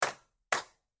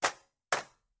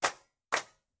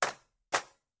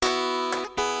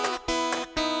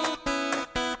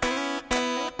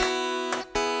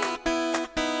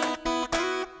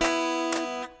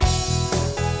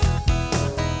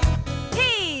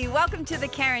Welcome to the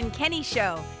Karen Kenny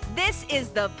Show. This is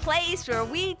the place where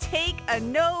we take a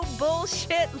no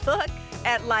bullshit look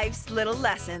at life's little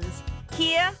lessons.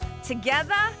 Here,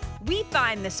 together, we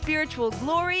find the spiritual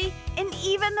glory in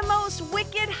even the most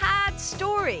wicked hard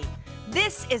story.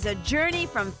 This is a journey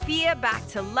from fear back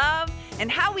to love and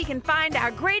how we can find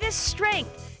our greatest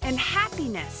strength and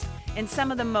happiness in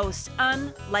some of the most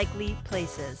unlikely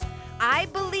places. I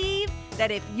believe that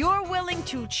if you're willing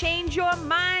to change your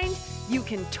mind, you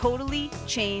can totally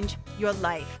change your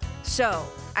life. So,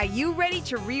 are you ready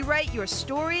to rewrite your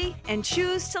story and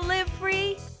choose to live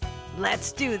free?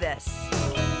 Let's do this.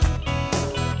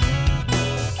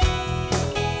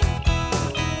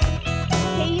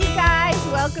 Hey, you guys,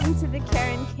 welcome to the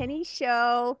Karen Kenny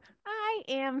Show. I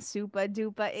am super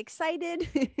duper excited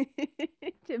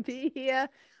to be here.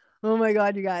 Oh my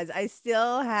God, you guys, I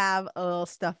still have a little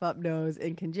stuff up nose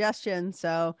and congestion,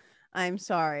 so I'm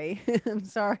sorry. I'm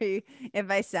sorry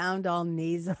if I sound all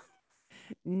nasally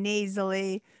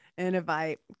and if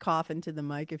I cough into the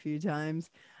mic a few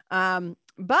times.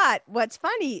 But what's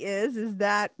funny is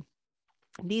that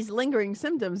these lingering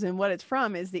symptoms and what it's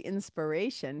from is the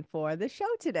inspiration for the show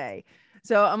today.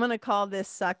 So I'm going to call this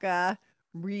sucker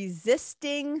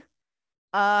Resisting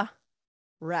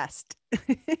Rest.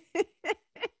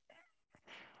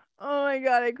 Oh my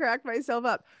God, I cracked myself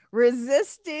up.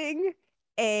 Resisting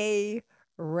a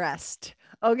rest.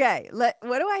 Okay, what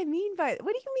do I mean by,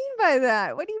 what do you mean by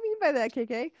that? What do you mean by that,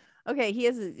 KK? Okay,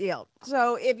 here's the deal.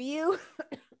 So if you're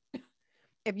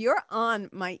on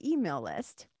my email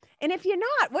list, and if you're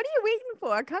not, what are you waiting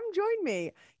for? Come join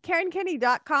me.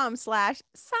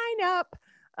 KarenKenny.com/sign up.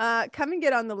 Come and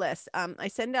get on the list. I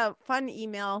send out fun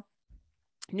email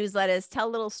newsletters, tell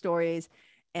little stories,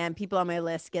 and people on my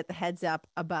list get the heads up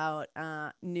about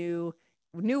new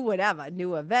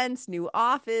events, new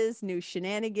offers, new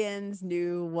shenanigans,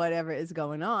 new whatever is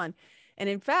going on. And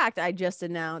in fact, I just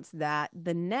announced that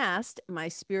the Nest, my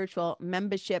spiritual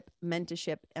membership,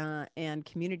 mentorship, and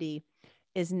community,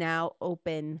 is now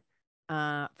open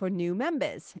for new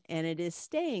members, and it is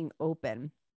staying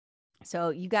open. So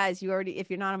you guys, if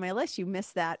you're not on my list, you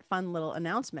missed that fun little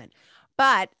announcement.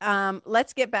 But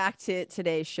let's get back to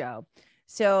today's show.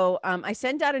 So I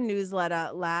sent out a newsletter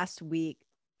last week,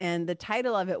 and the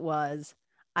title of it was,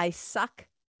 I Suck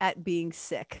at Being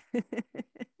Sick. And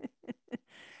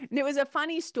it was a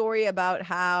funny story about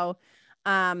how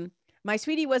my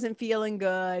sweetie wasn't feeling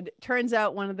good. Turns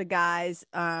out one of the guys,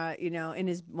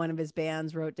 in one of his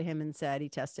bands wrote to him and said he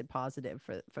tested positive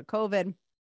for COVID.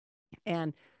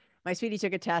 And my sweetie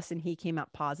took a test and he came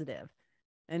up positive.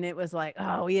 And it was like,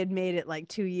 oh, he had made it like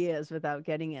 2 years without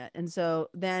getting it. And so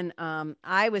then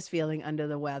I was feeling under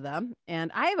the weather,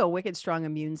 and I have a wicked strong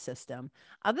immune system.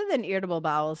 Other than irritable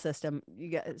bowel syndrome,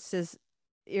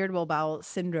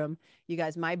 you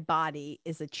guys, my body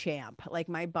is a champ. Like,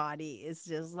 my body is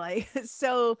just like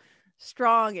so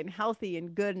strong and healthy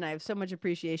and good. And I have so much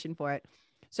appreciation for it.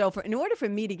 So in order for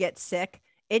me to get sick,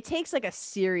 it takes like a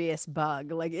serious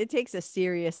bug. Like, it takes a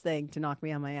serious thing to knock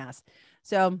me on my ass.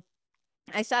 So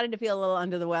I started to feel a little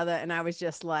under the weather, and I was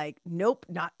just like, nope,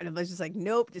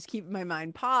 just keeping my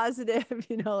mind positive,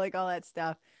 like all that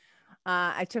stuff.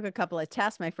 I took a couple of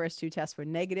tests. My first 2 tests were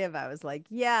negative. I was like,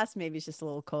 yes, maybe it's just a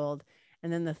little cold.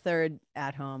 And then the third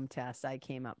at-home test, I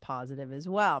came up positive as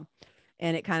well.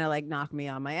 And it kind of like knocked me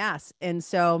on my ass. And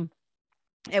so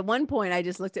at one point, I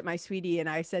just looked at my sweetie and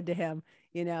I said to him,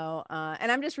 and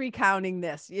I'm just recounting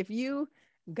this. If you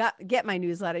get my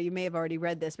newsletter, you may have already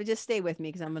read this, but just stay with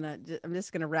me because I'm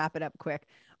just gonna wrap it up quick.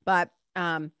 But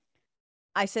I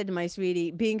said to my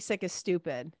sweetie, being sick is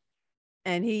stupid.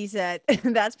 And he said,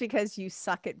 that's because you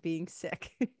suck at being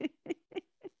sick.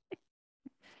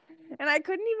 And I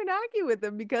couldn't even argue with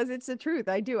him because it's the truth.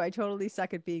 I do. I totally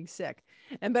suck at being sick.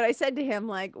 But I said to him,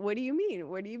 like, what do you mean?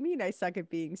 What do you mean I suck at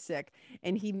being sick?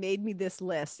 And he made me this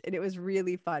list, and it was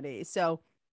really funny. So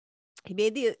he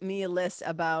made me a list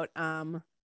about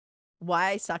why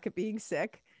I suck at being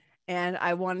sick. And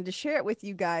I wanted to share it with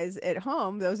you guys at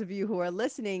home, those of you who are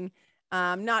listening,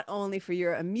 not only for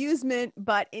your amusement,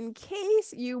 but in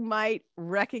case you might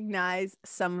recognize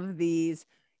some of these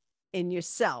in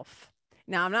yourself.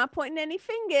 Now, I'm not pointing any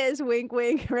fingers, wink,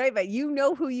 wink, right? But you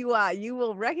know who you are. You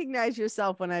will recognize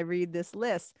yourself when I read this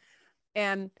list.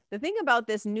 And the thing about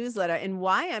this newsletter and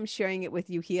why I'm sharing it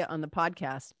with you here on the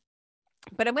podcast,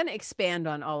 but I'm going to expand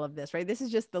on all of this, right? This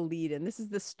is just the lead, and this is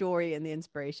the story and the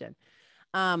inspiration.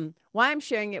 Why I'm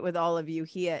sharing it with all of you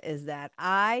here is that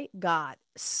I got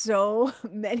so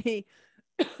many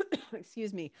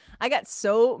excuse me, I got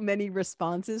so many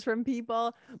responses from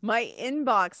people. My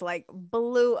inbox like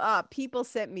blew up. People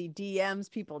sent me DMs,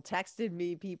 people texted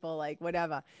me, people like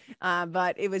whatever.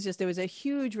 But it was a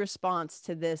huge response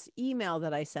to this email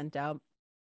that I sent out.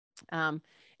 Um,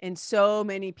 and so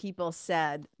many people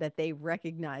said that they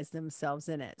recognized themselves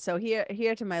in it. So here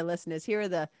to my listeners, here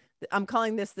are I'm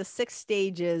calling this the 6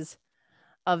 stages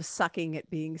of sucking at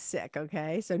being sick.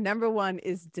 Okay. So number one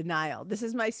is denial. This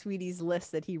is my sweetie's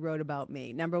list that he wrote about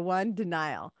me. Number one,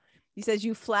 denial. He says,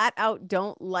 you flat out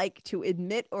don't like to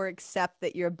admit or accept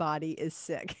that your body is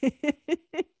sick.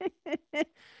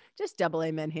 Just double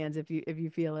amen hands if you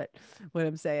feel it, what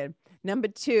I'm saying. Number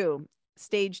two,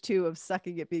 stage two of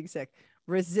sucking at being sick,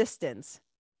 resistance.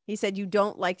 He said, you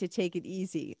don't like to take it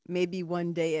easy, maybe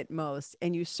one day at most.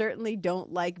 And you certainly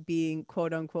don't like being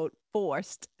quote unquote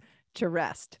forced to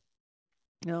rest.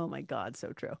 Oh my God,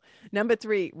 so true. Number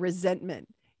three, resentment.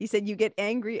 He said, you get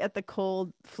angry at the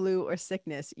cold, flu, or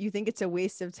sickness. You think it's a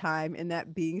waste of time and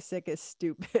that being sick is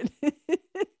stupid.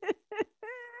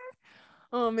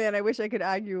 Oh man, I wish I could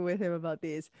argue with him about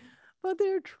these, but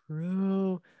they're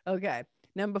true. Okay.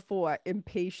 Number four,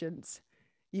 impatience.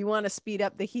 You want to speed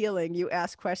up the healing. You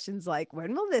ask questions like,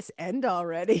 when will this end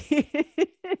already?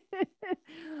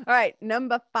 All right.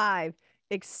 Number five,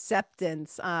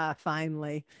 acceptance.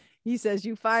 Finally. He says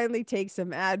you finally take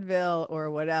some Advil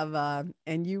or whatever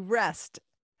and you rest,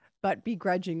 but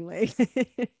begrudgingly.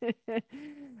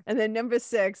 And then number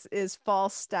six is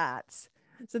false stats.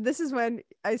 So this is when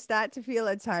I start to feel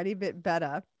a tiny bit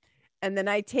better. And then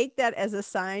I take that as a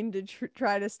sign to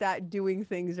try to start doing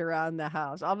things around the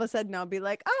house. All of a sudden, I'll be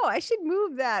like, oh, I should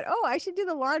move that. Oh, I should do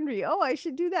the laundry. Oh, I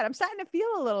should do that. I'm starting to feel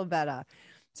a little better.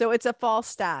 So it's a false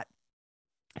stat.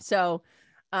 So,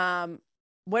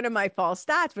 one of my false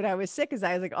stats when I was sick is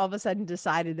I was like all of a sudden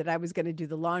decided that I was going to do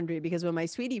the laundry because when my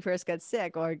sweetie first got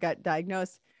sick or got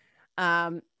diagnosed,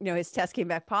 his test came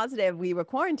back positive. We were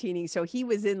quarantining, so he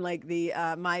was in like the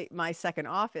my second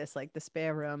office, like the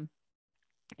spare room.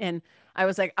 And I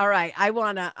was like, all right, I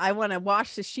wanna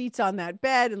wash the sheets on that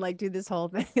bed and like do this whole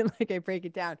thing and like I break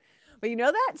it down. But you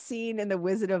know that scene in The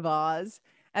Wizard of Oz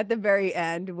at the very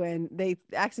end when they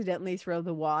accidentally throw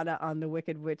the water on the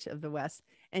Wicked Witch of the West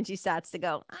and she starts to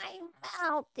go, I'm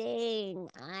melting,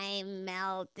 I'm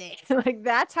melting. Like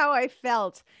that's how I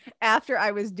felt after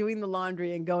I was doing the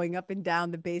laundry and going up and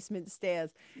down the basement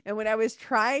stairs. And when I was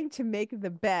trying to make the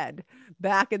bed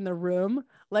back in the room,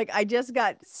 like I just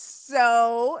got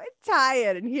so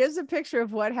tired. And here's a picture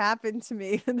of what happened to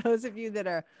me. For those of you that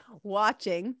are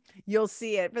watching, you'll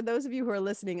see it. For those of you who are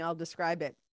listening, I'll describe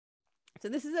it. So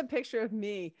this is a picture of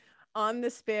me on the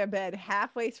spare bed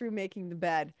halfway through making the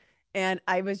bed. And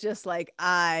I was just like,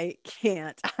 I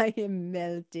can't. I am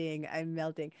melting. I'm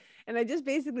melting. And I just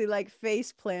basically like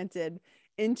face planted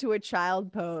into a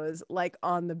child pose, like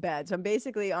on the bed. So I'm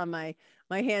basically on my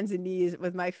hands and knees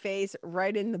with my face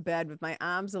right in the bed with my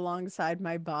arms alongside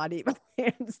my body, my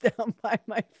hands down by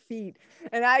my feet.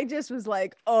 And I just was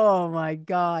like, oh my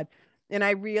God. And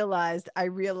I realized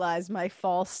my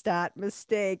false stat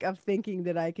mistake of thinking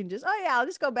that I can just, oh yeah, I'll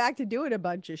just go back to doing a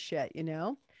bunch of shit, you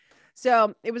know?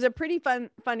 So it was a pretty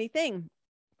funny thing.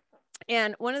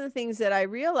 And one of the things that I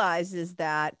realized is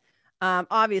that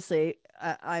obviously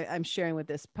I'm sharing with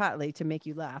this partly to make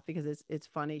you laugh because it's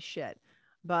funny shit,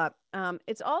 but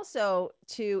it's also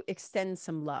to extend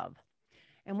some love.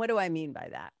 And what do I mean by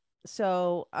that?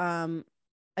 So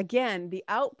again, the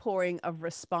outpouring of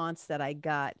response that I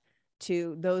got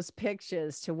to those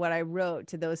pictures, to what I wrote,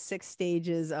 to those 6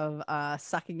 stages of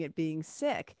sucking at being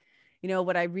sick. You know,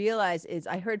 what I realized is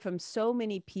I heard from so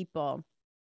many people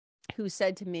who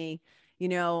said to me, you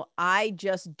know, I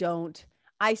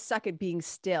suck at being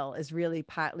still is really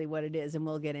partly what it is. And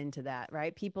we'll get into that,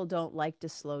 right? People don't like to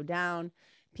slow down.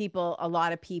 A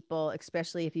lot of people,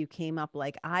 especially if you came up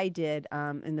like I did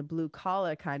in the blue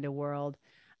collar kind of world,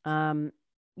 um,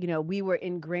 we were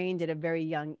ingrained at a very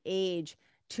young age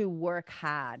to work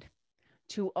hard,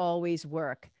 to always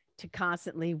work, to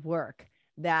constantly work.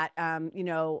 That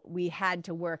we had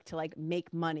to work to like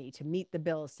make money, to meet the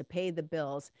bills, to pay the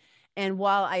bills. And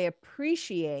while I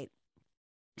appreciate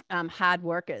hard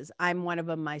workers, I'm one of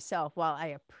them myself. While I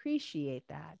appreciate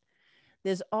that,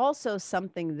 there's also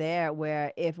something there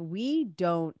where if we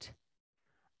don't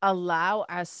allow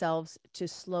ourselves to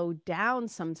slow down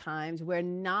sometimes, we're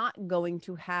not going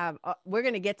to have, we're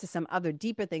going to get to some other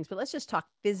deeper things, but let's just talk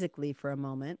physically for a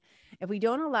moment. If we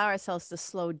don't allow ourselves to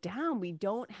slow down, we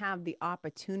don't have the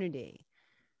opportunity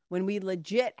when we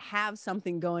legit have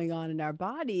something going on in our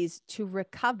bodies to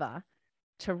recover,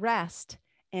 to rest,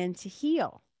 and to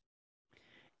heal.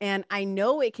 And I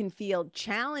know it can feel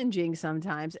challenging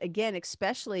sometimes, again,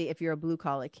 especially if you're a blue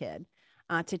collar kid,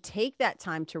 to take that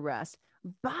time to rest.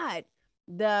 But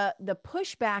the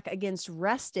pushback against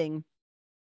resting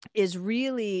is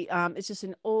really it's just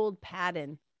an old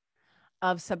pattern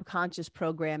of subconscious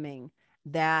programming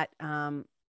that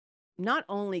not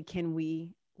only can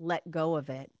we let go of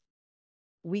it,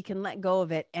 we can let go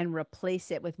of it and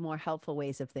replace it with more helpful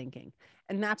ways of thinking.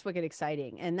 And that's what gets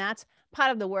exciting. And that's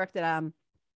part of the work that I'm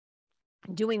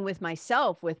doing with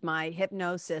myself, with my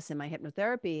hypnosis and my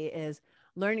hypnotherapy, is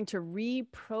learning to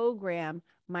reprogram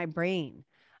my brain.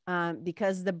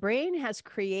 Because the brain has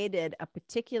created a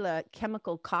particular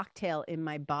chemical cocktail in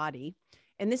my body.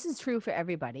 And this is true for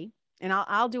everybody. And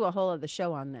I'll do a whole other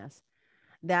show on this,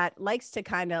 that likes to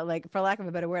kind of, like, for lack of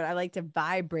a better word, I like to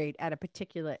vibrate at a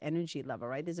particular energy level,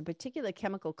 right? There's a particular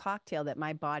chemical cocktail that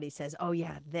my body says, oh,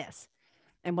 yeah, this.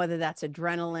 And whether that's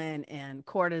adrenaline and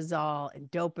cortisol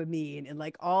and dopamine and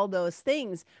like all those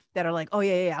things that are like, oh,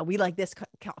 yeah, we like this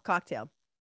cocktail.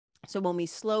 So when we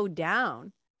slow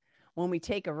down, when we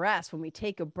take a rest, when we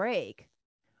take a break,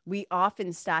 we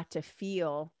often start to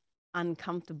feel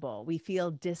uncomfortable. We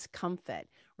feel discomfort,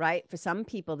 right? For some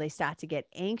people, they start to get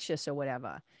anxious or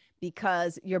whatever,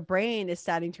 because your brain is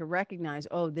starting to recognize,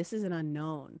 oh, this is an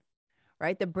unknown,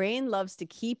 right? The brain loves to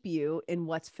keep you in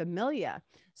what's familiar.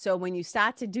 So when you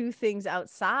start to do things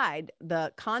outside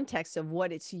the context of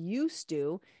what it's used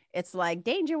to, it's like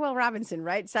Danger Will Robinson,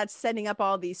 right? It starts setting up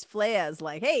all these flares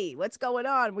like, hey, what's going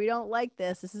on? We don't like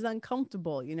this. This is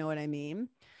uncomfortable. You know what I mean?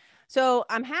 So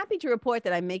I'm happy to report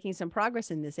that I'm making some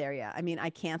progress in this area. I mean, I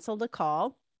canceled a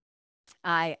call.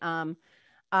 I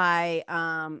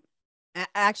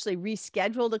actually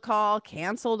rescheduled a call,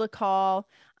 canceled a call.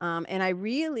 And I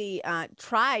really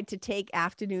tried to take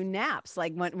afternoon naps.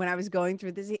 Like when I was going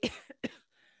through this,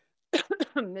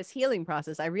 this healing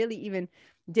process, I really even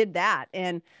did that.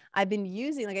 And I've been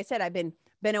using, like I said, I've been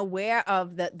aware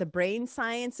of the brain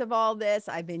science of all this.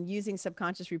 I've been using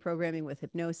subconscious reprogramming with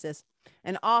hypnosis,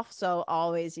 and also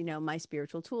always, my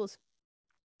spiritual tools.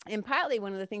 And partly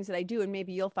one of the things that I do, and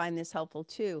maybe you'll find this helpful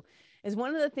too, is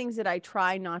one of the things that I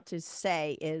try not to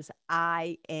say is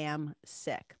I am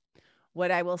sick.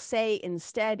 What I will say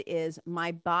instead is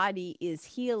my body is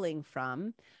healing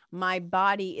from, my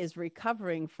body is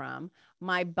recovering from,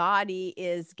 my body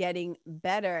is getting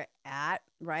better at,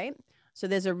 right? So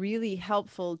there's a really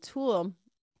helpful tool,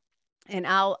 and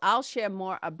I'll share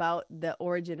more about the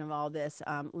origin of all this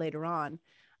later on.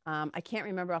 I can't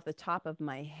remember off the top of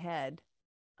my head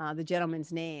the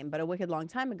gentleman's name, but a wicked long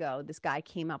time ago, this guy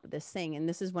came up with this thing, and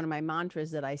this is one of my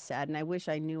mantras that I said, and I wish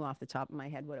I knew off the top of my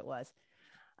head what it was.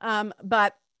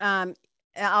 But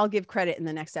I'll give credit in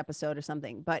the next episode or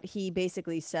something. But he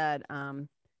basically said,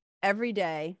 every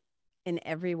day, in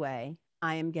every way,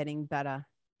 I am getting better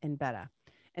and better.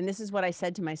 And this is what I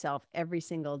said to myself every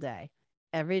single day.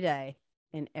 Every day,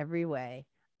 in every way,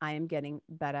 I am getting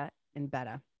better and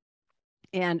better.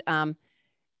 And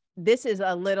this is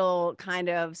a little kind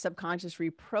of subconscious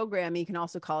reprogramming. You can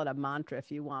also call it a mantra if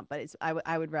you want, but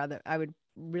I would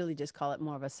really just call it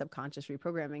more of a subconscious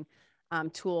reprogramming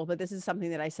tool. But this is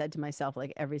something that I said to myself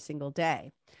like every single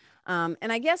day. And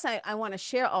I guess I want to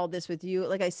share all this with you.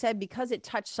 Like I said, because it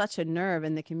touched such a nerve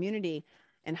in the community,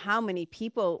 and how many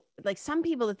people, like some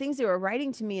people, the things they were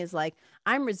writing to me is like,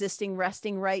 I'm resisting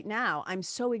resting right now. I'm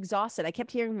so exhausted. I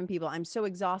kept hearing from people, I'm so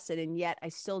exhausted, and yet I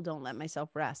still don't let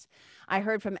myself rest. I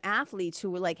heard from athletes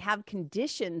who were like, have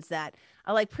conditions that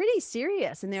are like pretty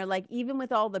serious. And they're like, even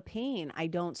with all the pain, I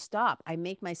don't stop. I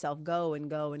make myself go and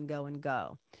go and go and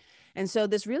go. And so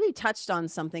this really touched on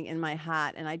something in my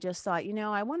heart. And I just thought,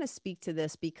 I want to speak to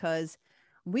this because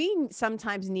we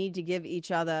sometimes need to give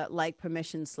each other like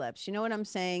permission slips. You know what I'm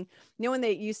saying? When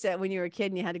they used to, when you were a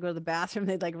kid and you had to go to the bathroom,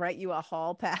 they'd like write you a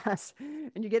hall pass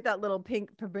and you get that little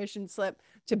pink permission slip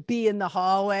to be in the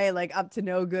hallway, like up to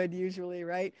no good usually,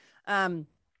 right?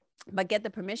 But get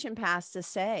the permission pass to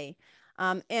say,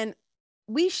 and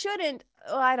we shouldn't,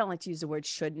 I don't like to use the word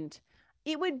shouldn't.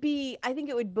 I think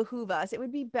it would behoove us. It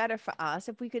would be better for us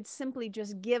if we could simply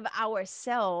just give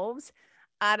ourselves,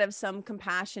 out of some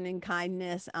compassion and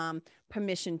kindness,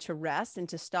 permission to rest and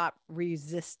to stop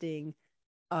resisting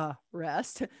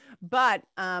rest. But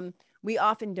we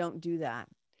often don't do that.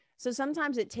 So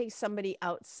sometimes it takes somebody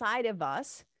outside of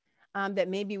us that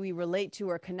maybe we relate to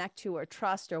or connect to or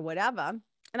trust or whatever.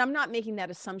 And I'm not making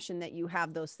that assumption that you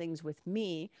have those things with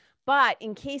me, but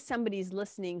in case somebody's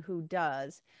listening who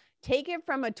does, take it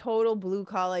from a total blue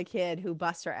collar kid who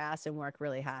busts her ass and work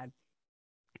really hard.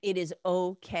 It is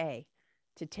okay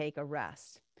to take a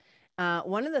rest.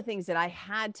 One of the things that I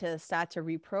had to start to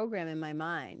reprogram in my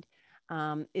mind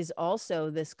is also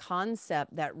this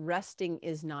concept that resting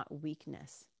is not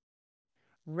weakness.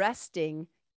 Resting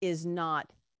is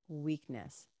not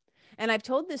weakness. And I've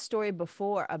told this story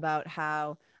before about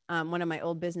how one of my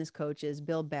old business coaches,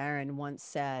 Bill Barron, once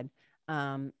said,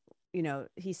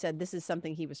 he said this is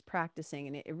something he was practicing,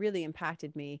 and it really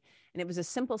impacted me. And it was a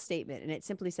simple statement, and it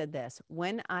simply said this: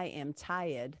 when I am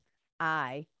tired,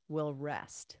 I will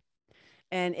rest.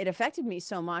 And it affected me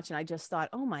so much. And I just thought,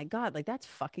 oh my God, like that's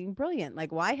fucking brilliant.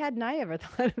 Like, why hadn't I ever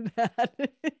thought of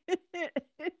that?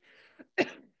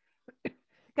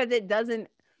 Because it doesn't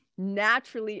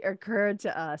naturally occur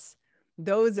to us,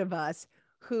 those of us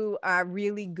who are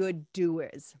really good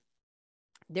doers.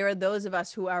 There are those of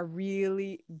us who are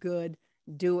really good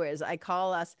doers. I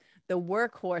call us the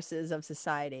workhorses of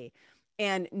society.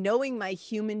 And knowing my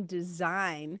human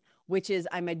design, which is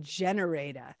I'm a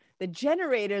generator. The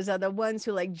generators are the ones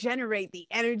who like generate the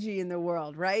energy in the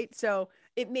world, right? So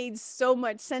it made so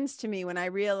much sense to me when I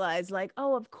realized, like,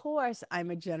 oh, of course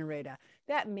I'm a generator.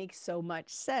 That makes so much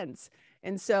sense.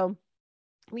 And so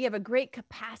we have a great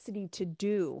capacity to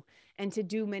do and to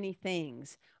do many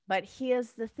things. But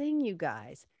here's the thing, you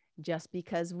guys, just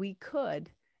because we could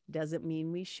doesn't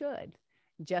mean we should.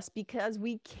 Just because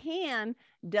we can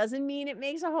doesn't mean it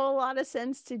makes a whole lot of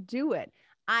sense to do it.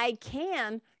 I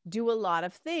can do a lot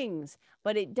of things,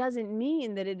 but it doesn't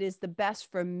mean that it is the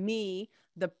best for me,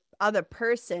 the other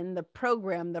person, the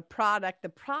program, the product, the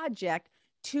project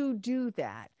to do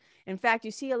that. In fact,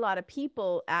 you see a lot of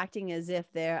people acting as if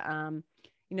they're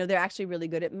actually really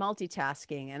good at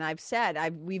multitasking.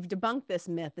 And we've debunked this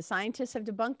myth. The scientists have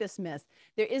debunked this myth.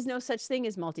 There is no such thing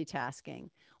as multitasking.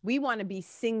 We want to be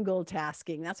single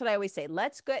tasking. That's what I always say.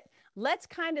 Let's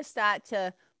kind of start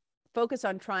to focus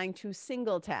on trying to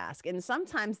single task. And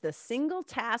sometimes the single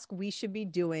task we should be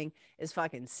doing is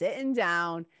fucking sitting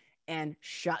down and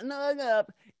shutting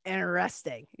up and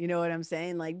resting. You know what I'm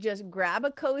saying? Like, just grab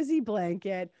a cozy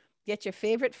blanket, get your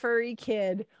favorite furry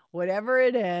kid, whatever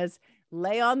it is,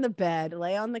 lay on the bed,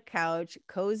 lay on the couch,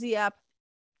 cozy up,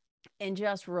 and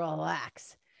just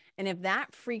relax. And if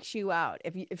that freaks you out,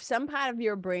 if some part of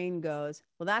your brain goes,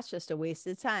 well, that's just a waste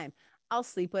of time. I'll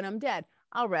sleep when I'm dead.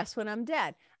 I'll rest when I'm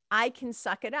dead. I can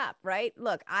suck it up, right?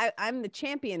 Look, I'm the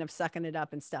champion of sucking it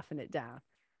up and stuffing it down.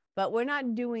 But we're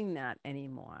not doing that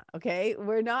anymore, okay?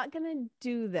 We're not going to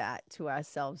do that to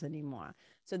ourselves anymore.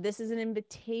 So this is an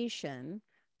invitation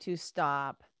to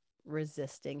stop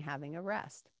resisting having a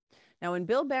rest. Now, when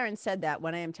Bill Barron said that,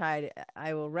 when I am tired,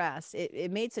 I will rest,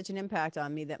 it made such an impact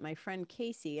on me that my friend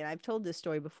Casey, and I've told this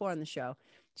story before on the show,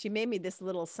 she made me this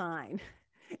little sign.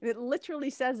 And it literally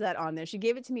says that on there. She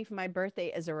gave it to me for my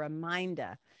birthday as a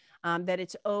reminder that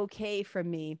it's okay for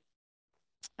me,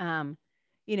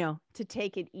 to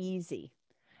take it easy.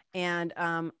 And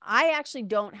I actually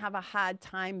don't have a hard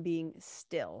time being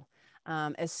still.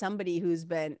 As somebody who's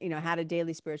been, had a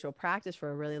daily spiritual practice for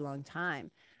a really long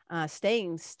time,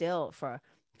 staying still for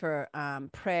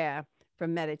prayer, for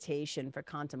meditation, for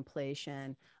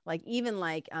contemplation, like even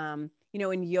like,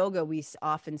 in yoga, we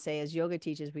often say, as yoga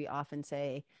teachers, we often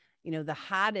say, the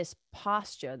hardest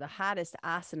posture, the hardest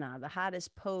asana, the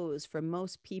hardest pose for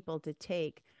most people to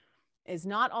take is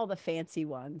not all the fancy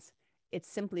ones. It's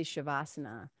simply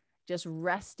Shavasana. Just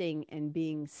resting and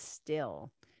being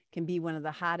still can be one of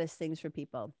the hardest things for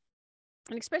people.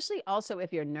 And especially also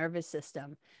if your nervous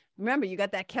system, remember, you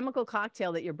got that chemical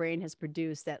cocktail that your brain has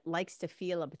produced that likes to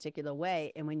feel a particular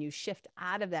way. And when you shift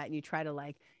out of that and you try to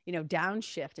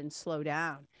downshift and slow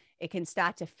down, it can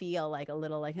start to feel like a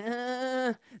little like,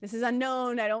 this is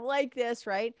unknown. I don't like this,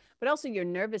 right? But also your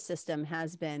nervous system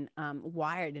has been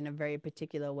wired in a very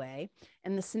particular way.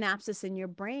 And the synapses in your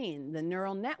brain, the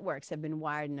neural networks have been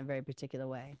wired in a very particular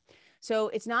way. So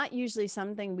it's not usually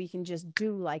something we can just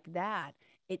do like that.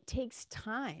 It takes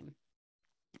time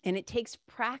and it takes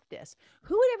practice.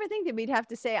 Who would ever think that we'd have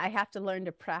to say, I have to learn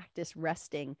to practice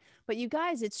resting? But you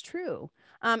guys, it's true.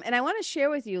 And I want to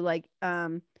share with you,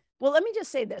 well, let me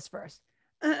just say this first.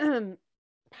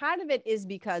 Part of it is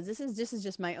because this is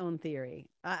just my own theory.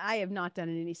 I have not done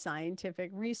any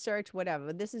scientific research, whatever.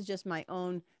 But this is just my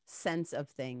own sense of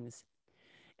things.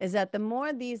 Is that the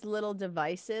more these little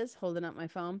devices, holding up my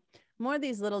phone, more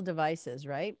these little devices,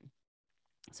 right?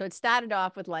 So it started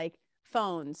off with like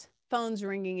phones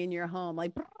ringing in your home,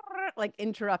 like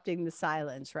interrupting the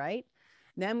silence, right?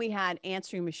 Then we had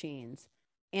answering machines,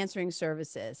 answering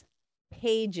services,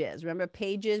 pages. Remember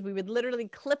pages? We would literally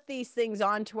clip these things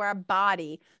onto our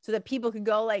body so that people could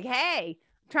go like, hey,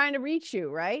 I'm trying to reach you,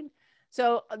 right?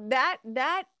 So that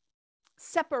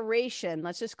separation,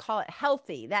 let's just call it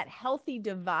healthy, that healthy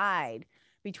divide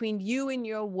between you and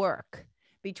your work,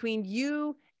 between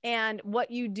you and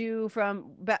what you do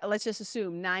from, let's just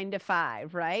assume 9 to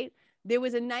 5, right? There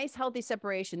was a nice, healthy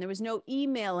separation. There was no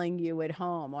emailing you at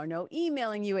home, or no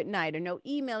emailing you at night, or no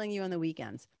emailing you on the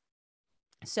weekends.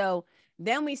 So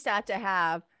then we start to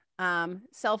have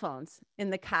cell phones in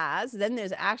the cars. Then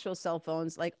there's actual cell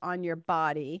phones like on your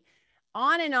body,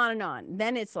 on and on and on.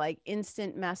 Then it's like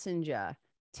instant messenger,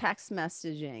 text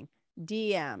messaging,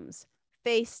 DMs,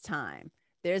 FaceTime.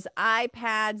 There's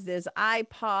iPads, there's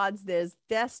iPods, there's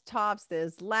desktops,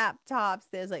 there's laptops,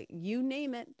 there's like, you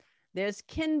name it. There's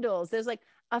Kindles, there's like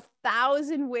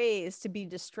 1,000 ways to be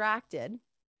distracted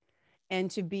and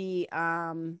to be,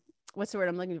 what's the word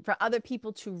I'm looking for, other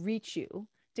people to reach you,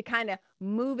 to kind of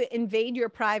move it, invade your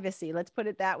privacy. Let's put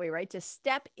it that way, right? To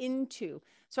step into.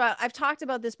 So I've talked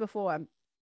about this before.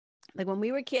 Like when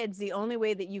we were kids, the only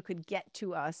way that you could get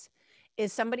to us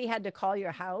is somebody had to call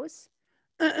your house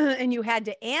and you had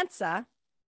to answer.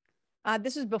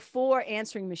 This was before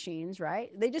answering machines, right?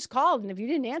 They just called, and if you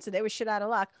didn't answer, they were shit out of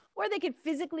luck. Or they could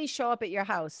physically show up at your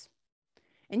house,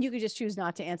 and you could just choose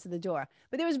not to answer the door.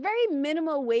 But there was very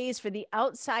minimal ways for the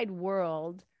outside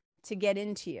world to get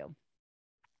into you,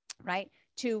 right?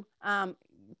 To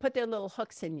put their little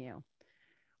hooks in you.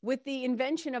 With the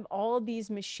invention of all of these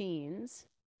machines,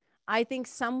 I think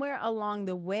somewhere along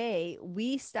the way,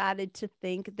 we started to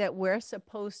think that we're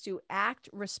supposed to act,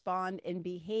 respond, and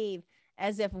behave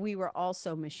as if we were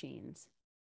also machines.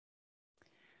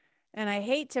 And I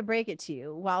hate to break it to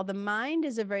you, while the mind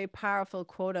is a very powerful,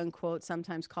 quote unquote,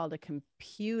 sometimes called a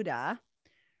computer,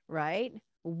 right?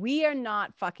 We are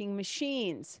not fucking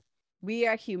machines. We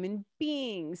are human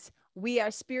beings. We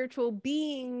are spiritual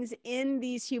beings in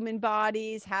these human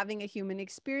bodies having a human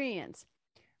experience.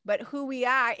 But who we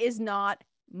are is not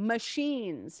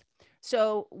machines.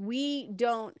 So we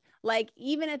don't, like,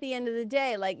 even at the end of the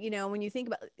day, like, you know, when you think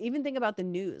about the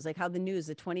news, like how the news,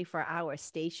 the 24-hour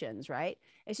stations, right?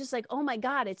 It's just like, oh my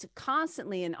God, it's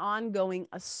constantly an ongoing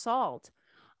assault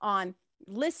on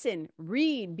listen,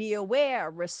 read, be aware,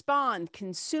 respond,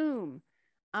 consume.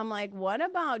 I'm like, what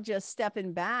about just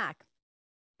stepping back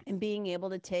and being able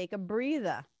to take a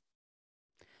breather?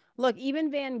 Look, even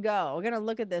Van Gogh, we're going to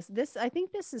look at this. I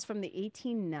think this is from the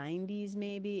 1890s,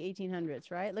 maybe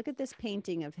 1800s, right? Look at this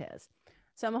painting of his.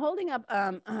 So I'm holding up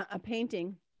a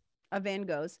painting of Van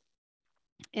Gogh's.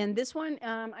 And this one,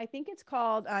 I think it's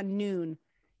called Noon.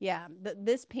 Yeah,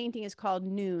 this painting is called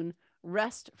Noon,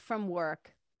 Rest from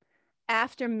Work,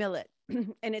 after Millet.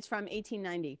 And it's from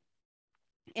 1890.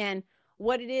 And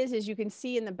what it is you can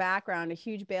see in the background a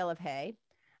huge bale of hay.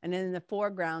 And then in the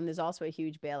foreground, there's also a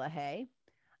huge bale of hay.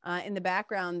 In the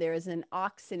background, there is an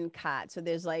oxen cart. So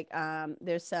there's like,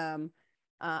 there's some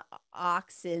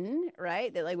oxen,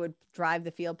 right? That like would drive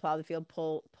the field, plow the field,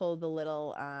 pull the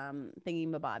little thingy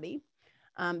mabobby.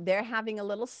 They're having a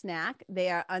little snack. They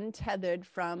are untethered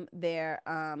from their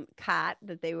cart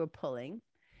that they were pulling.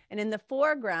 And in the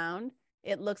foreground,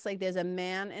 it looks like there's a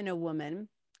man and a woman,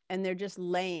 and they're just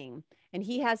laying. And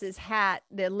he has his hat.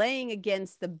 They're laying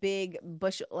against the big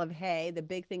bushel of hay, the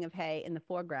big thing of hay in the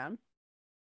foreground.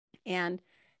 And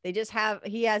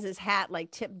he has his hat like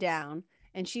tipped down,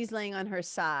 and she's laying on her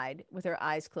side with her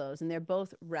eyes closed, and they're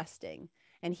both resting.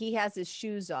 And he has his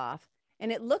shoes off.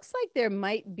 And it looks like there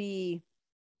might be,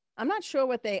 I'm not sure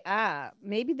what they are.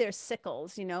 Maybe they're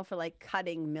sickles, you know, for like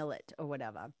cutting millet or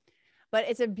whatever. But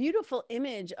it's a beautiful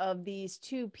image of these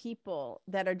two people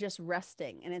that are just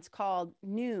resting. And it's called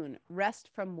Noon, Rest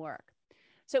from Work.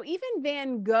 So even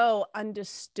Van Gogh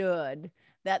understood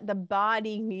that the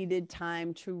body needed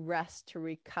time to rest, to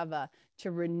recover,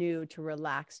 to renew, to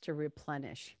relax, to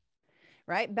replenish,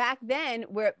 right? Back then,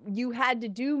 where you had to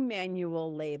do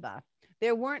manual labor,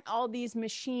 there weren't all these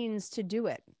machines to do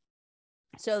it.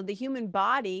 So the human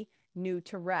body knew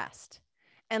to rest.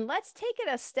 And let's take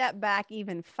it a step back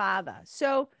even farther.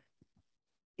 So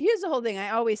here's the whole thing. I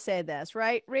always say this,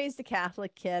 right? Raised a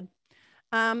Catholic kid.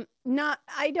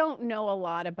 I don't know a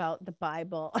lot about the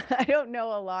Bible. I don't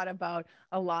know a lot about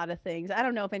a lot of things. I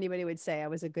don't know if anybody would say I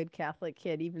was a good Catholic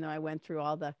kid, even though I went through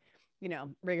all the, you know,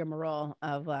 rigmarole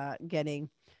of getting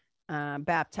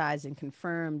baptized and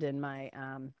confirmed and my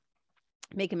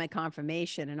making my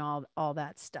confirmation and all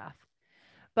that stuff.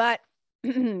 But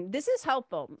this is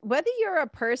helpful. Whether you're a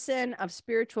person of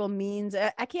spiritual means,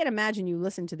 I can't imagine you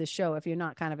listen to the show if you're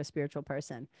not kind of a spiritual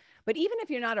person. But even if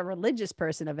you're not a religious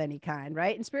person of any kind,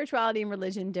 right? And spirituality and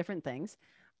religion, different things.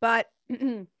 But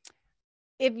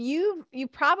if you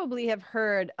probably have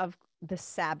heard of the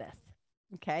Sabbath,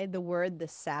 okay? The word the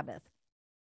Sabbath.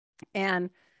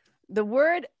 And the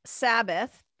word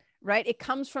Sabbath, right? It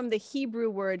comes from the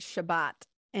Hebrew word Shabbat,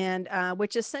 and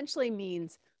which essentially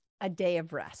means a day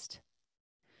of rest.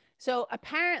 So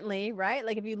apparently, right?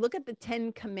 Like if you look at the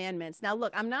 10 commandments, now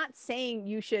look, I'm not saying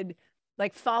you should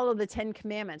like follow the 10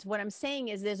 commandments. What I'm saying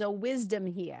is there's a wisdom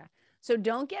here. So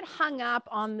don't get hung up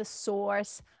on the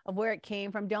source of where it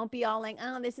came from. Don't be all like,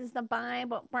 oh, this is the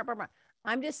Bible.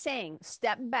 I'm just saying,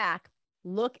 step back,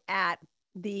 look at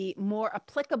the more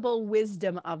applicable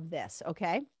wisdom of this.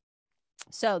 Okay.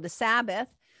 So the Sabbath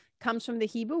comes from the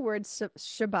Hebrew word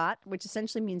Shabbat, which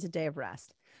essentially means a day of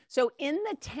rest. So in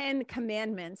the 10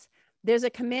 commandments, there's a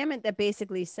commandment that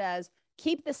basically says,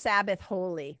 keep the Sabbath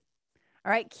holy.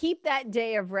 All right. Keep that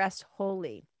day of rest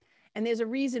holy. And there's a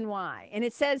reason why. And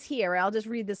it says here, I'll just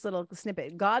read this little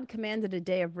snippet. God commanded a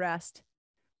day of rest.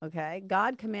 Okay.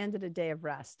 God commanded a day of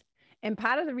rest. And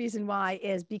part of the reason why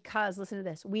is because, listen to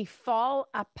this, we fall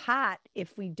apart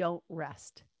if we don't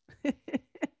rest.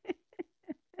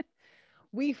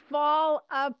 We fall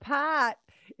apart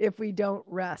if we don't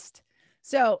rest.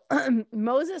 So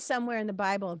Moses, somewhere in the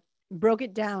Bible, broke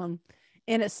it down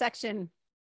in a section.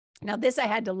 Now, this I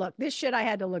had to look. This shit I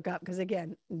had to look up because,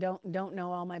 again, don't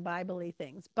know all my Bible-y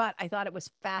things, but I thought it was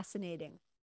fascinating.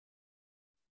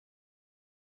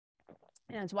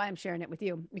 And that's why I'm sharing it with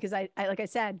you, because I like I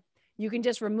said, you can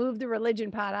just remove the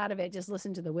religion part out of it. Just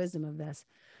listen to the wisdom of this.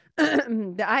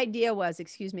 The idea was,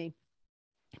 excuse me,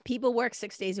 people work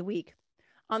 6 days a week.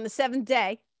 On the 7th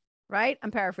day, right? I'm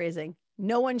paraphrasing.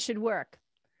 No one should work.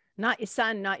 Not your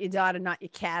son, not your daughter, not your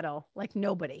cattle, like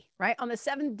nobody, right? On the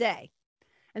 7th day.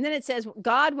 And then it says,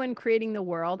 God, when creating the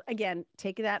world, again,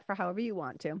 take that for however you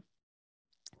want to,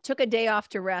 took a day off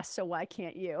to rest. So why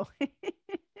can't you?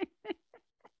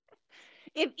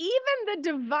 If even the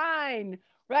divine,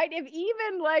 right? If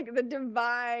even like the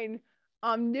divine,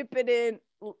 omnipotent,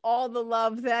 all the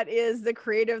love that is the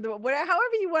creator of the whatever,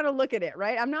 however you want to look at it,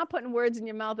 right? I'm not putting words in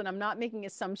your mouth and I'm not making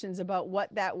assumptions about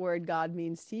what that word God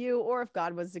means to you or if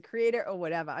God was the creator or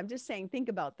whatever. I'm just saying, think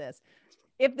about this.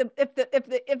 If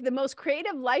the most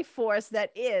creative life force that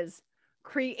is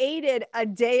created a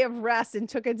day of rest and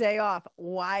took a day off,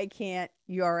 why can't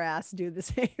your ass do the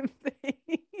same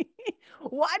thing?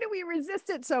 Why do we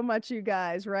resist it so much, you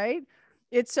guys, right?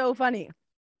 It's so funny.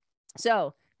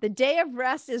 So the day of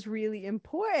rest is really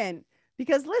important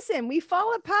because listen, we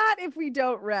fall apart if we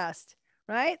don't rest,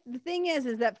 right? The thing is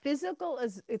that physical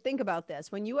is, think about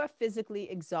this. When you are physically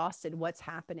exhausted, what's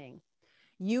happening?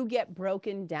 You get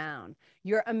broken down.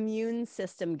 Your immune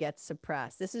system gets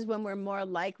suppressed. This is when we're more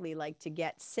likely like to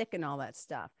get sick and all that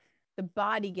stuff. The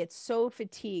body gets so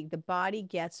fatigued. The body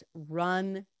gets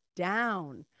run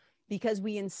down because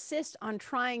we insist on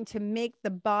trying to make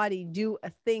the body do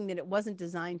a thing that it wasn't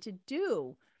designed to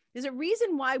do. There's a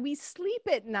reason why we sleep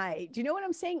at night. Do you know what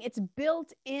I'm saying? It's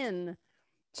built in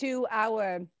to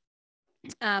our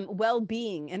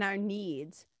well-being and our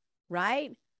needs,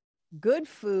 right? Good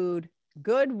food,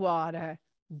 good water,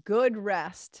 good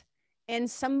rest, and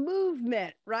some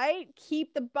movement, right?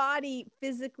 Keep the body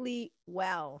physically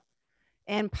well.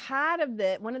 And part of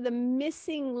one of the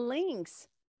missing links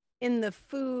in the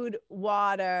food,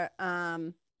 water,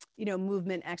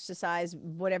 movement, exercise,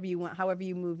 whatever you want, however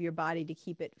you move your body to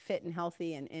keep it fit and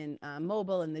healthy and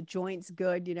mobile and the joints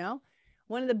good,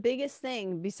 one of the biggest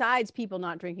things besides people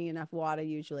not drinking enough water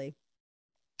usually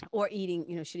or eating,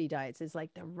 shitty diets is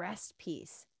like the rest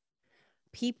piece.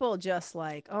 People just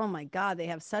like, oh my God, they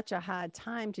have such a hard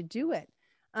time to do it.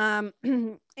 And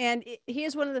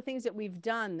here's one of the things that we've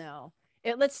done though.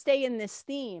 Let's stay in this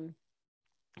theme.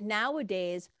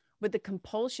 Nowadays, with the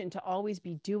compulsion to always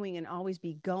be doing and always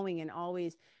be going and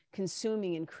always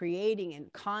consuming and creating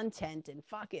and content and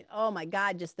fucking, oh my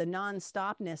God, just the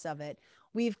nonstopness of it.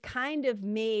 We've kind of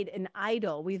made an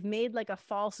idol. We've made like a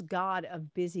false god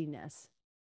of busyness,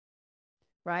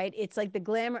 right? It's like the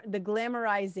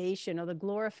glamorization or the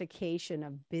glorification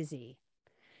of busy.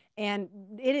 And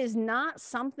it is not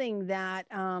something that,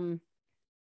 I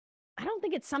don't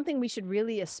think it's something we should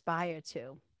really aspire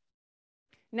to.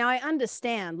 Now I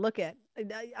understand,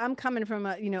 I'm coming from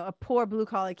a poor blue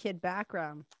collar kid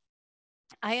background.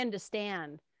 I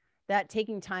understand that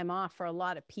taking time off for a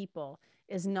lot of people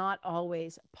is not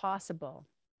always possible.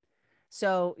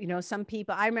 So, some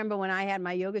people, I remember when I had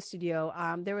my yoga studio,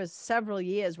 there was several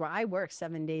years where I worked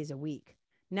 7 days a week,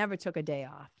 never took a day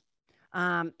off.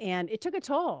 And it took a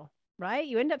toll, right?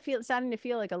 You end up starting to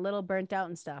feel like a little burnt out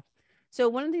and stuff. So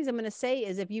one of the things I'm going to say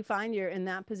is if you find you're in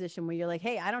that position where you're like,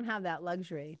 hey, I don't have that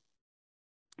luxury,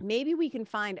 maybe we can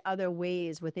find other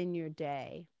ways within your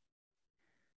day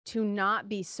to not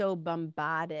be so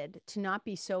bombarded, to not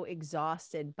be so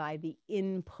exhausted by the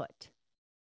input.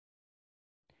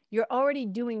 You're already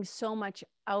doing so much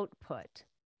output.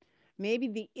 Maybe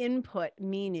the input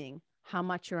meaning how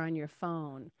much you're on your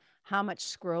phone, how much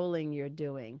scrolling you're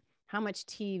doing, how much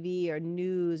TV or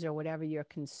news or whatever you're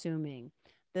consuming.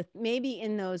 Maybe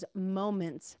in those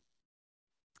moments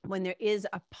when there is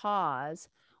a pause,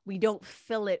 we don't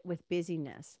fill it with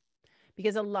busyness.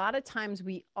 Because a lot of times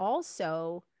we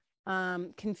also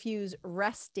confuse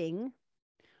resting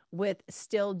with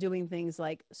still doing things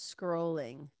like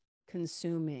scrolling,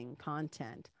 consuming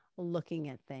content, looking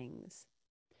at things.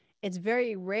 It's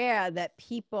very rare that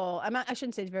people, I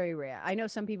shouldn't say it's very rare. I know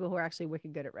some people who are actually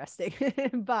wicked good at resting,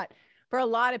 but for a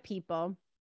lot of people,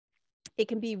 it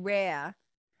can be rare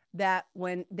that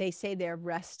when they say they're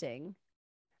resting,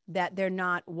 that they're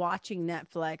not watching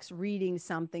Netflix, reading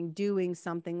something, doing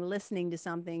something, listening to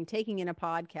something, taking in a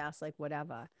podcast, like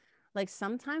whatever. Like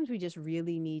sometimes we just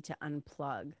really need to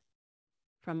unplug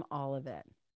from all of it.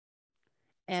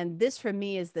 And this for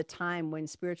me is the time when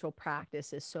spiritual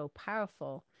practice is so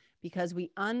powerful because we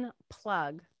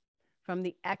unplug from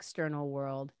the external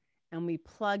world and we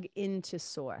plug into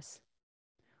source,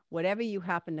 whatever you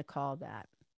happen to call that.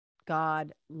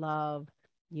 God, love,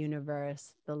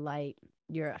 universe, the light,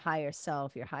 your higher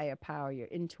self, your higher power, your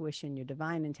intuition, your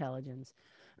divine intelligence.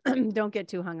 Don't get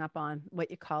too hung up on what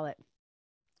you call it.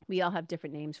 We all have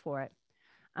different names for it.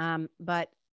 But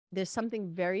there's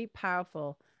something very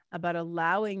powerful about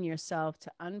allowing yourself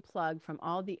to unplug from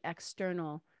all the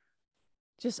external,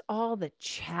 just all the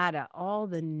chatter, all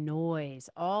the noise,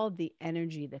 all the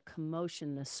energy, the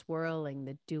commotion, the swirling,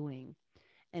 the doing,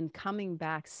 and coming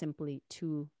back simply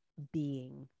to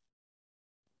being.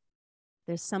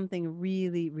 There's something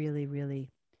really, really,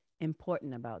 really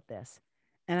important about this.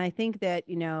 And I think that,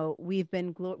 we've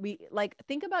been,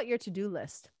 think about your to-do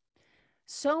list.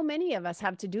 So many of us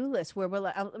have to-do lists where we're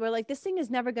like, this thing is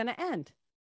never going to end.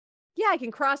 Yeah, I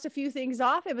can cross a few things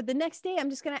off it, but the next day I'm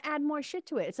just going to add more shit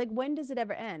to it. It's like, when does it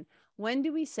ever end? When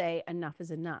do we say enough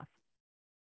is enough?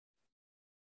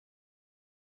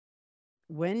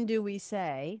 When do we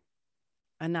say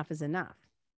enough is enough?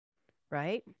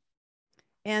 Right?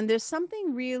 And there's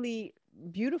something really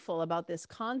beautiful about this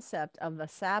concept of a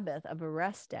Sabbath, of a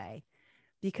rest day,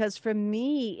 because for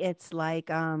me, it's like,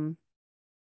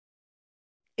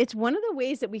 it's one of the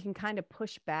ways that we can kind of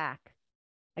push back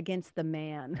against the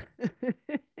man,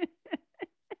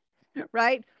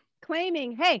 right?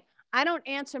 Claiming, hey, I don't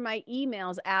answer my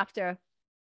emails after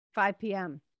 5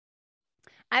 p.m.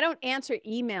 I don't answer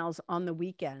emails on the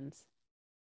weekends.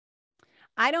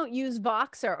 I don't use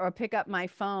Voxer or pick up my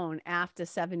phone after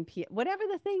 7 p.m. Whatever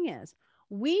the thing is,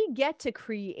 we get to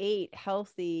create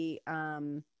healthy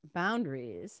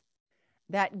boundaries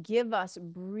that give us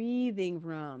breathing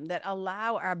room, that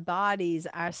allow our bodies,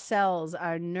 our cells,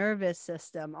 our nervous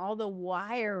system, all the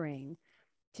wiring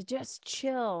to just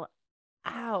chill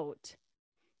out,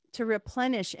 to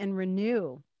replenish and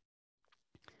renew.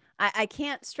 I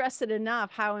can't stress it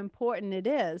enough how important it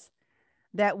is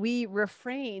that we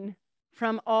refrain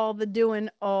from all the doing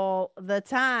all the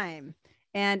time.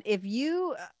 And if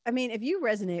you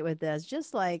resonate with this,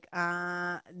 just like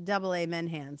double amen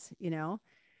hands,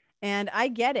 and I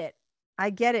get it.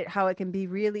 I get it how it can be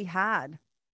really hard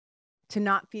to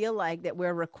not feel like that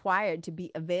we're required to be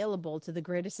available to the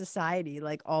greater society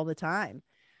like all the time.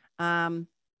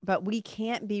 But we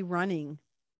can't be running.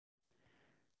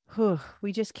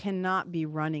 We just cannot be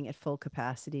running at full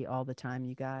capacity all the time,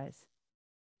 you guys.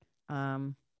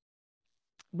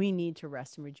 We need to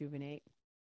rest and rejuvenate.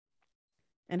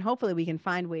 And hopefully we can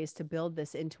find ways to build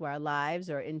this into our lives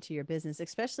or into your business,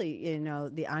 especially,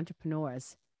 the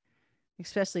entrepreneurs,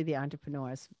 especially the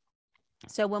entrepreneurs.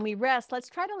 So when we rest, let's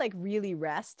try to like really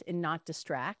rest and not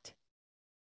distract.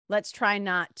 Let's try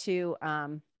not to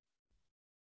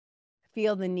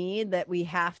feel the need that we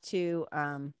have to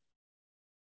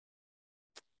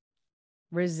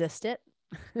resist it.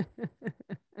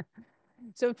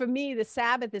 So for me, the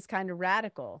Sabbath is kind of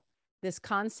radical. This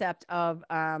concept of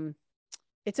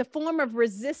it's a form of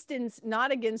resistance,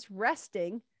 not against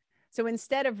resting. So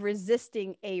instead of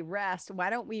resisting a rest,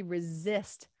 why don't we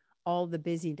resist all the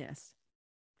busyness?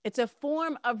 It's a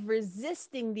form of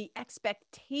resisting the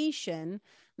expectation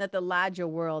that the larger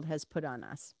world has put on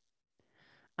us.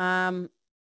 And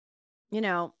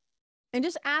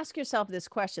just ask yourself this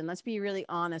question. Let's be really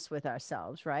honest with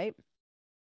ourselves, right?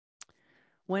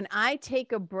 When I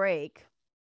take a break,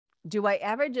 do I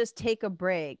ever just take a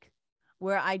break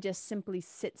where I just simply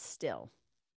sit still?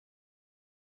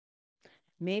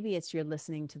 Maybe it's you're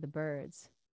listening to the birds.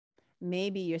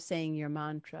 Maybe you're saying your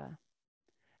mantra.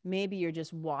 Maybe you're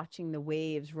just watching the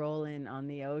waves roll in on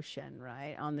the ocean,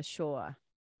 right? On the shore.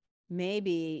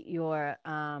 Maybe you're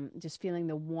just feeling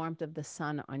the warmth of the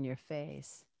sun on your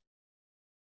face.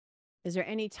 Is there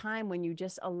any time when you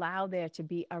just allow there to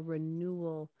be a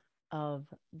renewal of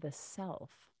the self?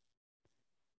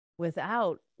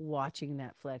 without watching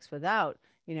Netflix, without,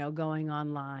 going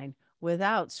online,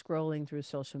 without scrolling through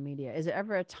social media? Is there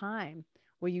ever a time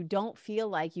where you don't feel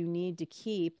like you need to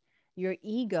keep your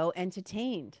ego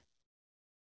entertained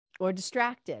or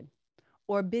distracted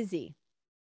or busy?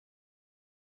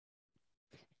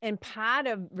 And part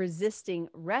of resisting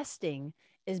resting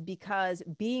is because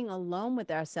being alone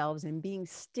with ourselves and being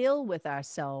still with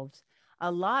ourselves,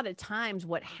 a lot of times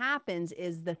what happens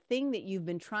is the thing that you've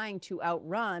been trying to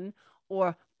outrun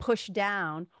or push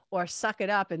down or suck it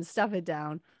up and stuff it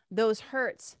down, those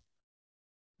hurts,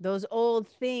 those old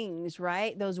things,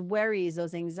 right? Those worries,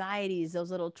 those anxieties, those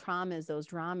little traumas, those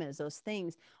dramas, those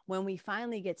things, when we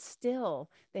finally get still,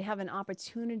 they have an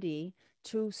opportunity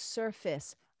to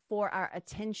surface for our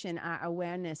attention, our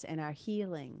awareness, and our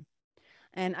healing.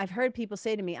 And I've heard people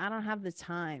say to me, I don't have the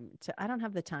time to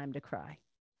cry.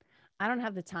 I don't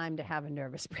have the time to have a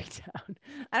nervous breakdown.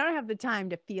 I don't have the time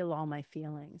to feel all my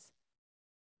feelings.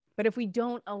 But if we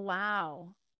don't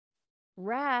allow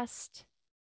rest,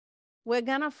 we're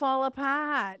going to fall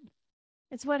apart.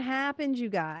 It's what happens, you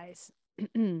guys.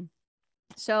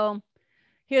 So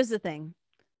here's the thing.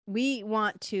 We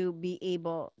want to be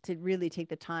able to really take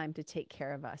the time to take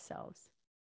care of ourselves.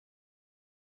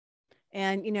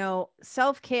 And,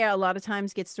 self-care a lot of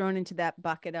times gets thrown into that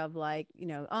bucket of like,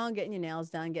 getting your nails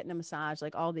done, getting a massage,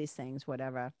 like all these things,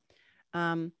 whatever.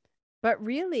 But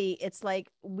really, it's like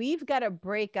we've got to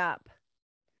break up,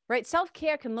 right?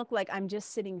 Self-care can look like I'm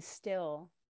just sitting still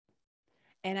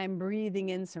and I'm breathing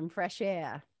in some fresh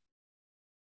air.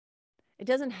 It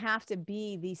doesn't have to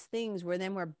be these things where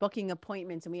then we're booking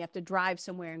appointments and we have to drive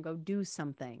somewhere and go do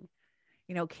something.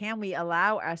 Can we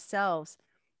allow ourselves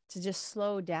to just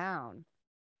slow down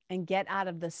and get out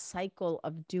of the cycle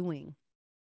of doing?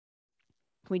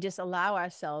 Can we just allow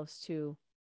ourselves to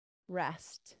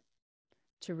rest,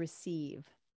 to receive?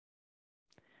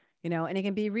 And it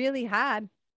can be really hard.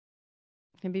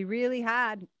 It can be really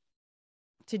hard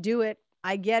to do it.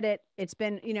 I get it. It's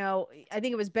been, I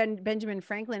think it was Benjamin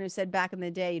Franklin who said back in the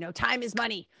day, time is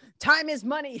money. Time is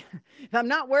money. If I'm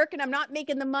not working, I'm not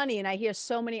making the money. And I hear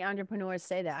so many entrepreneurs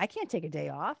say that. I can't take a day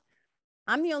off.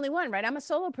 I'm the only one, right? I'm a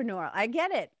solopreneur. I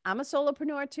get it. I'm a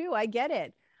solopreneur too. I get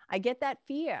it. I get that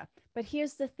fear. But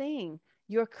here's the thing.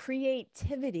 Your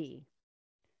creativity,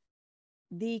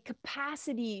 the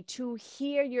capacity to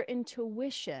hear your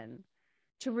intuition,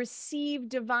 to receive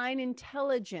divine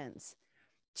intelligence,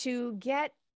 to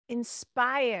get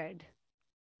inspired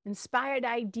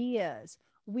ideas.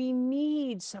 We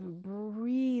need some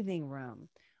breathing room.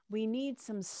 We need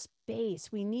some space.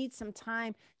 We need some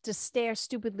time to stare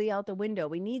stupidly out the window.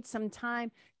 We need some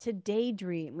time to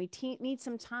daydream. We need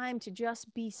some time to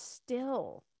just be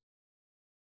still.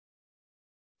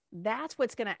 That's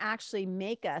what's going to actually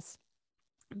make us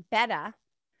better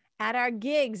at our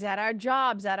gigs, at our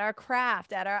jobs, at our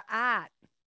craft, at our art,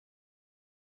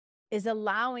 is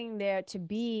allowing there to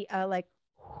be a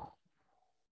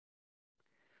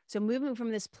so moving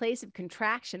from this place of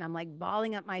contraction, I'm like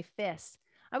balling up my fist.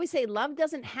 I always say love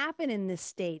doesn't happen in this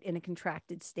state, in a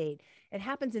contracted state. It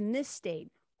happens in this state.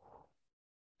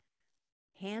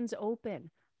 Hands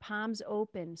open, palms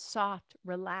open, soft,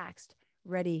 relaxed,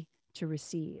 ready to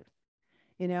receive.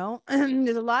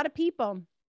 There's a lot of people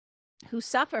who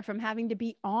suffer from having to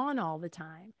be on all the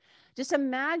time. Just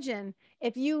imagine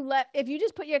if you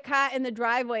just put your car in the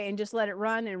driveway and just let it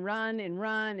run and run and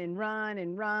run and run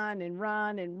and run and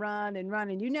run and run and run,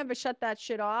 and you never shut that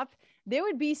shit off, there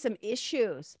would be some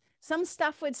issues. Some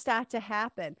stuff would start to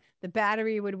happen. The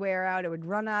battery would wear out. It would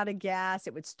run out of gas.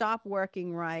 It would stop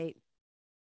working right.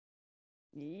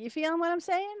 You feeling what I'm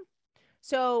saying?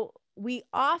 So we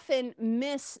often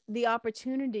miss the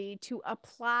opportunity to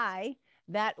apply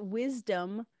that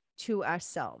wisdom to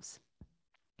ourselves.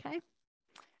 Okay.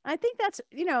 I think this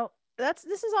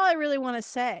is all I really want to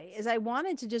say is I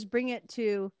wanted to just bring it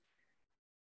to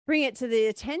the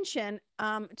attention,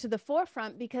 to the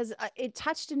forefront, because it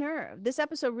touched a nerve. This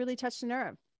episode really touched a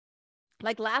nerve.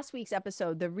 Like last week's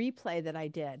episode, the replay that I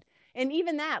did, and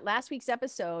even that last week's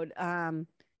episode,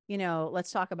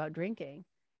 let's talk about drinking.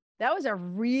 That was a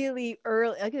really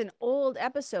early, like an old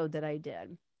episode that I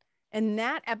did. And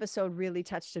that episode really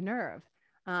touched a nerve.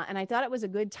 And I thought it was a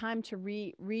good time to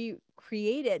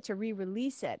recreate it, to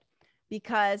re-release it,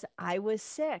 because I was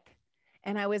sick.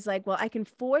 And I was like, well, I can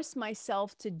force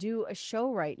myself to do a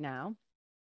show right now,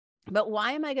 but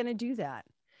why am I going to do that?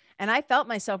 And I felt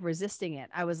myself resisting it.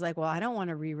 I was like, well, I don't want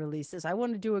to re-release this. I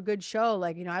want to do a good show.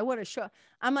 Like, I want to show.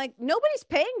 I'm like, nobody's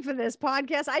paying for this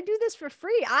podcast. I do this for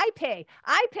free. I pay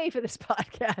for this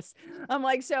podcast. I'm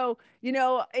like, so,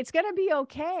 it's going to be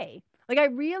okay. Like, I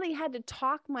really had to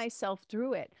talk myself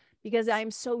through it, because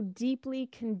I'm so deeply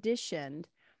conditioned,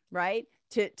 right?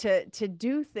 To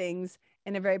do things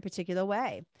in a very particular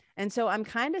way. And so I'm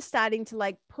kind of starting to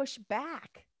like push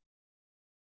back.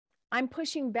 I'm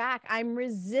pushing back. I'm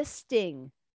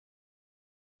resisting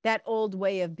that old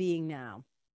way of being now.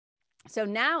 So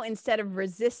now instead of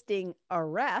resisting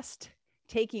arrest,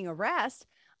 taking a rest,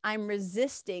 I'm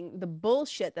resisting the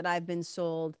bullshit that I've been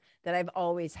sold that I've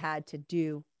always had to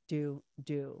do, build,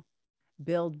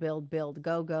 build, build,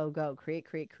 go, go, go, create,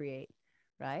 create, create,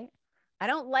 right? I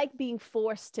don't like being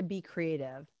forced to be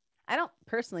creative. I don't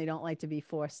personally don't like to be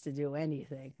forced to do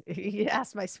anything. You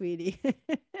ask my sweetie.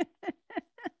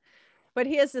 But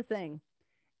here's the thing.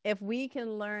 If we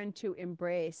can learn to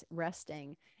embrace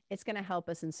resting, it's going to help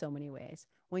us in so many ways.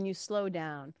 When you slow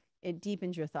down, it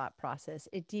deepens your thought process.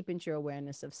 It deepens your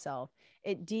awareness of self.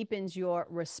 It deepens your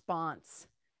response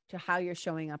to how you're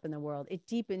showing up in the world. It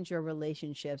deepens your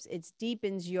relationships. It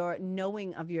deepens your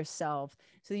knowing of yourself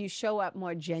so you show up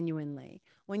more genuinely.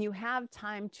 When you have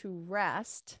time to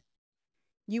rest,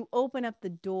 you open up the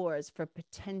doors for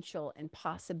potential and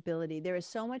possibility. There is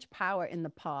so much power in the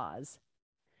pause.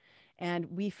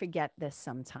 And we forget this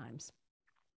sometimes.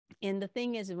 And the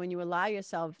thing is, when you allow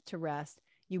yourself to rest,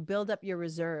 you build up your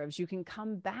reserves. You can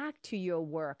come back to your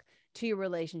work, to your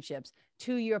relationships,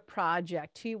 to your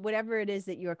project, to whatever it is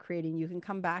that you're creating. You can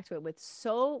come back to it with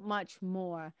so much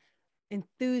more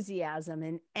enthusiasm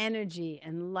and energy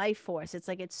and life force. It's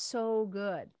like, it's so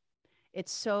good.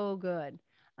 It's so good.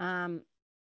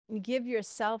 You give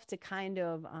yourself to kind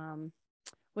of,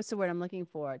 what's the word I'm looking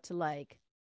for? To like,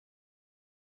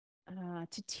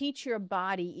 to teach your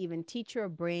body, even teach your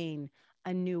brain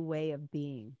a new way of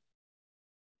being.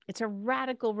 It's a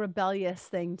radical, rebellious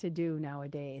thing to do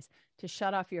nowadays, to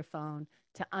shut off your phone,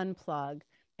 to unplug,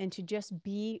 and to just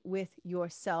be with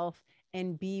yourself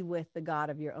and be with the God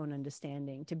of your own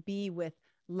understanding, to be with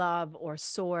love or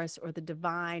source or the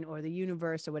divine or the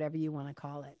universe or whatever you want to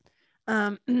call it.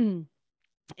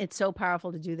 It's so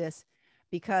powerful to do this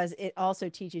because it also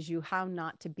teaches you how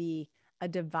not to be a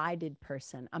divided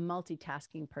person, a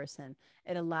multitasking person.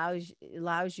 It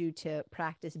allows you to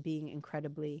practice being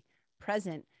incredibly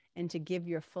present and to give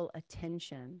your full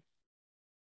attention.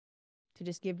 To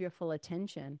just give your full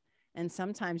attention, and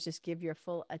sometimes just give your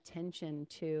full attention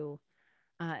to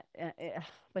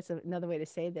what's another way to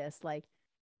say this? Like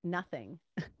nothing,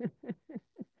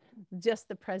 just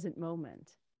the present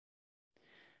moment.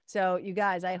 So, you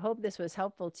guys, I hope this was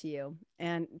helpful to you.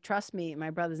 And trust me, my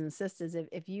brothers and sisters,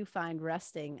 if you find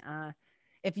resting,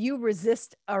 if you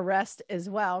resist arrest as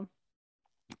well,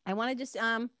 I want to just,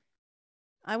 I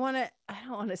don't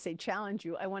want to say challenge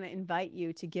you. I want to invite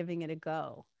you to giving it a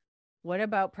go. What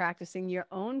about practicing your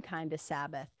own kind of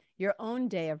Sabbath, your own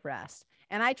day of rest?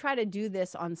 And I try to do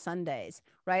this on Sundays,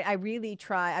 right? I really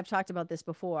try. I've talked about this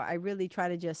before. I really try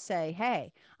to just say,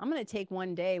 hey, I'm going to take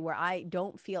one day where I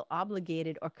don't feel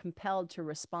obligated or compelled to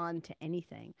respond to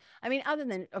anything. I mean, other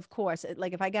than, of course,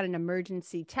 like if I got an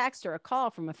emergency text or a call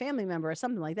from a family member or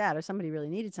something like that, or somebody really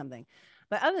needed something.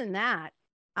 But other than that,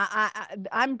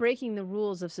 I'm breaking the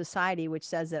rules of society, which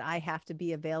says that I have to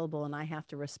be available and I have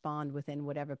to respond within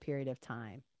whatever period of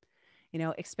time,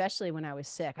 especially when I was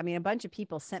sick. I mean, a bunch of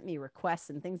people sent me requests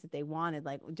and things that they wanted,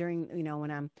 like during,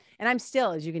 when I'm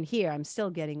still, as you can hear, I'm still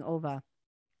getting over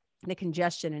the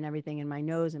congestion and everything in my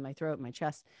nose and my throat and my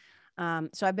chest.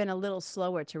 So I've been a little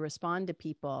slower to respond to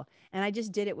people. And I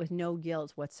just did it with no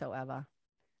guilt whatsoever.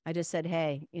 I just said,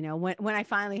 hey, when I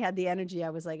finally had the energy,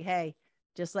 I was like, hey,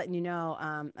 just letting you know,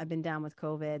 I've been down with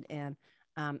COVID and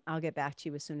I'll get back to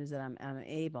you as soon as I'm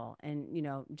able, and,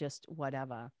 just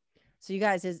whatever. So you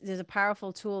guys, there's a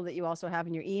powerful tool that you also have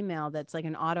in your email that's like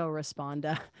an auto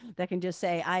responder that can just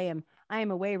say, I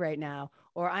am away right now,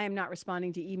 or I am not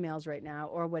responding to emails right now,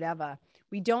 or whatever.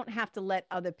 We don't have to let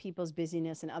other people's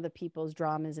busyness and other people's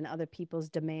dramas and other people's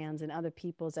demands and other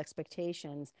people's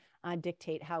expectations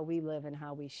dictate how we live and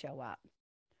how we show up.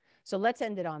 So let's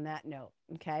end it on that note.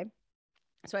 Okay.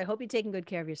 So I hope you're taking good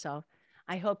care of yourself.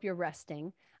 I hope you're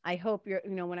resting. I hope you're,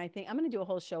 when I think I'm going to do a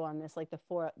whole show on this, like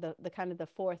the kind of the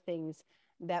four things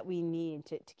that we need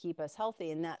to keep us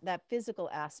healthy, and that physical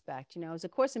aspect, as a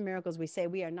Course in Miracles, we say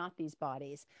we are not these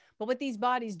bodies, but what these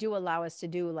bodies do allow us to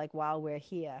do, like while we're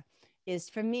here, is,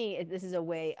 for me, this is a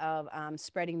way of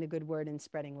spreading the good word and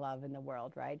spreading love in the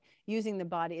world, right? Using the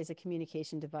body as a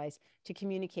communication device to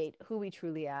communicate who we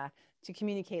truly are, to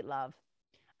communicate love.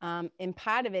 And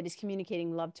part of it is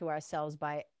communicating love to ourselves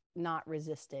by not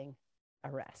resisting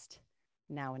arrest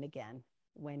now and again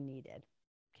when needed.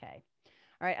 Okay.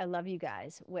 All right. I love you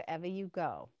guys. Wherever you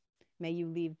go, may you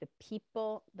leave the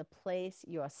people, the place,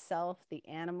 yourself, the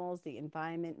animals, the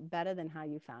environment better than how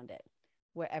you found it.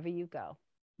 Wherever you go,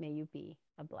 may you be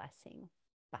a blessing.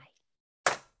 Bye.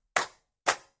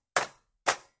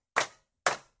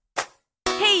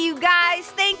 Hey, you guys,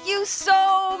 thank you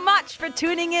so much for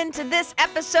tuning in to this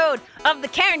episode of The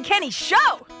Karen Kenney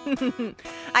Show.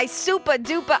 I super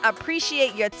duper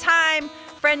appreciate your time,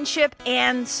 friendship,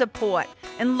 and support.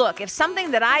 And look, if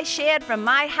something that I shared from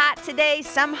my heart today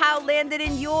somehow landed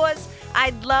in yours,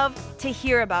 I'd love to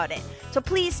hear about it. So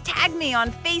please tag me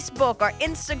on Facebook or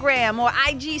Instagram or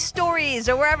IG stories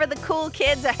or wherever the cool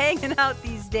kids are hanging out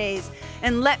these days,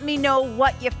 and let me know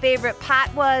what your favorite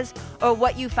part was or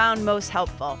what you found most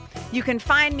helpful. You can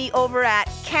find me over at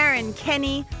Karen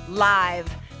Kenney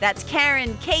Live. That's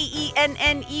Karen,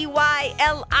 KENNEYLIVE.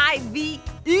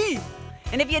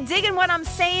 And if you're digging what I'm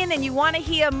saying and you want to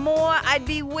hear more, I'd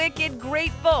be wicked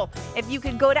grateful if you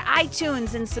could go to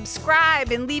iTunes and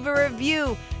subscribe and leave a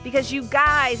review, because you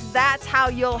guys, that's how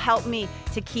you'll help me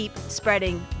to keep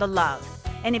spreading the love.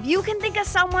 And if you can think of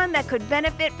someone that could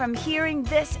benefit from hearing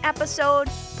this episode,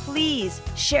 please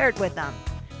share it with them.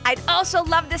 I'd also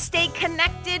love to stay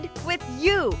connected with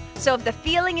you. So if the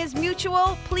feeling is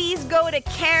mutual, please go to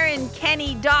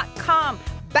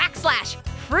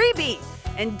KarenKenney.com/freebie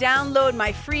and download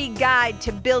my free guide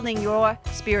to building your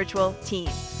spiritual team.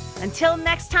 Until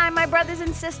next time, my brothers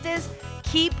and sisters,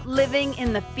 keep living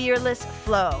in the fearless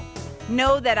flow.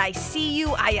 Know that I see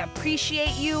you, I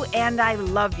appreciate you, and I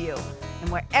love you.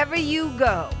 And wherever you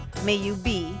go, may you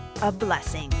be a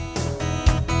blessing.